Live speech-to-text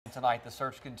Tonight, the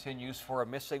search continues for a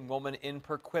missing woman in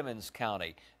Perquimans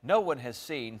County. No one has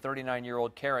seen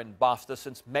 39-year-old Karen Bosta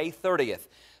since May 30th.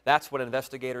 That's when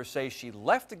investigators say she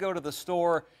left to go to the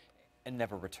store and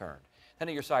never returned. 10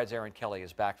 at your side's Erin Kelly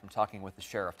is back from talking with the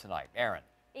sheriff tonight. Erin.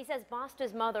 He says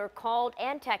Bosta's mother called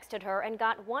and texted her and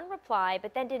got one reply,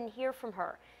 but then didn't hear from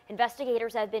her.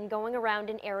 Investigators have been going around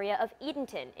an area of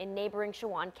Edenton in neighboring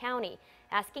Chowan County,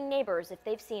 asking neighbors if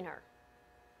they've seen her.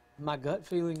 My gut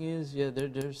feeling is, yeah,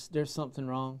 there's something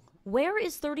wrong. Where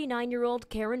is 39-year-old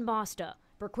Karen Bosta?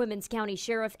 Perquimans County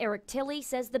Sheriff Erin Kelly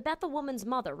says the Bethel woman's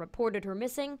mother reported her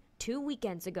missing 2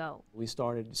 weekends ago. We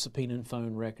started subpoenaing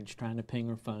phone records, trying to ping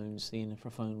her phone, seeing if her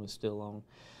phone was still on.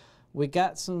 We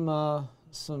got some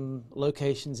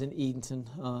locations in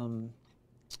Edenton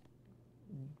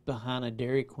behind a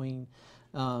Dairy Queen,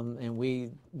 and we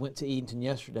went to Edenton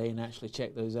yesterday and actually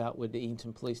checked those out with the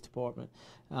Edenton Police Department.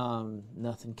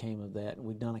 Nothing came of that.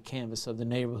 We've done a canvass of the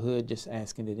neighborhood, just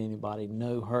asking did anybody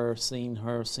know her, seen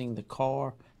the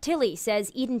car. Tilly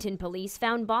says Edenton police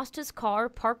found Bosta's car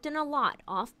parked in a lot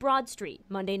off Broad Street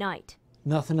Monday night.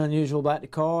 Nothing unusual about the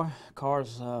car.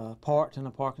 Car's parked in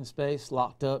a parking space,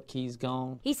 locked up, keys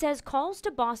gone. He says calls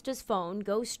to Bosta's phone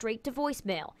go straight to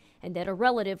voicemail, and that a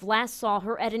relative last saw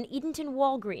her at an Edenton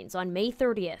Walgreens on May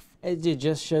 30th. It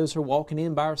just shows her walking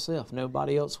in by herself.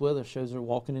 Nobody else with her. Shows her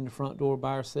walking in the front door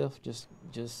by herself, just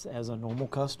as a normal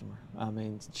customer. I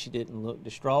mean, she didn't look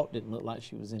distraught, didn't look like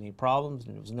she was in any problems,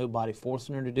 and there was nobody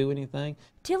forcing her to do anything.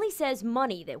 Tilly says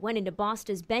money that went into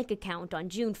Bosta's bank account on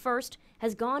June 1st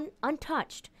has gone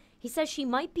untouched. He says she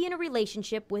might be in a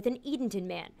relationship with an Edenton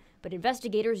man, but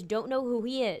investigators don't know who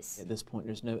he is. At this point,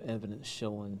 there's no evidence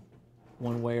showing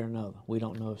one way or another. We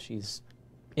don't know if she's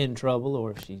in trouble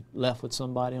or if she left with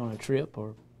somebody on a trip,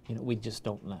 or, you know, we just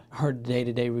don't know. Her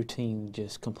day-to-day routine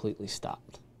just completely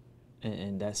stopped.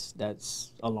 And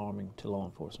that's alarming to law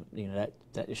enforcement. You know,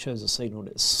 that shows a signal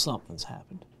that something's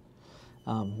happened.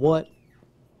 What?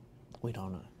 We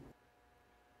don't know.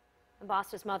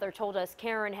 Bosta's mother told us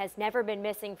Karen has never been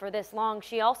missing for this long.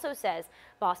 She also says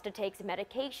Bosta takes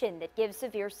medication that gives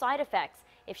severe side effects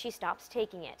if she stops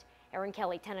taking it. Erin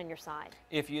Kelly, 10 on your side.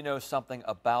 If you know something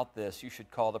about this, you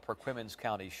should call the Perquimans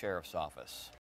County Sheriff's Office.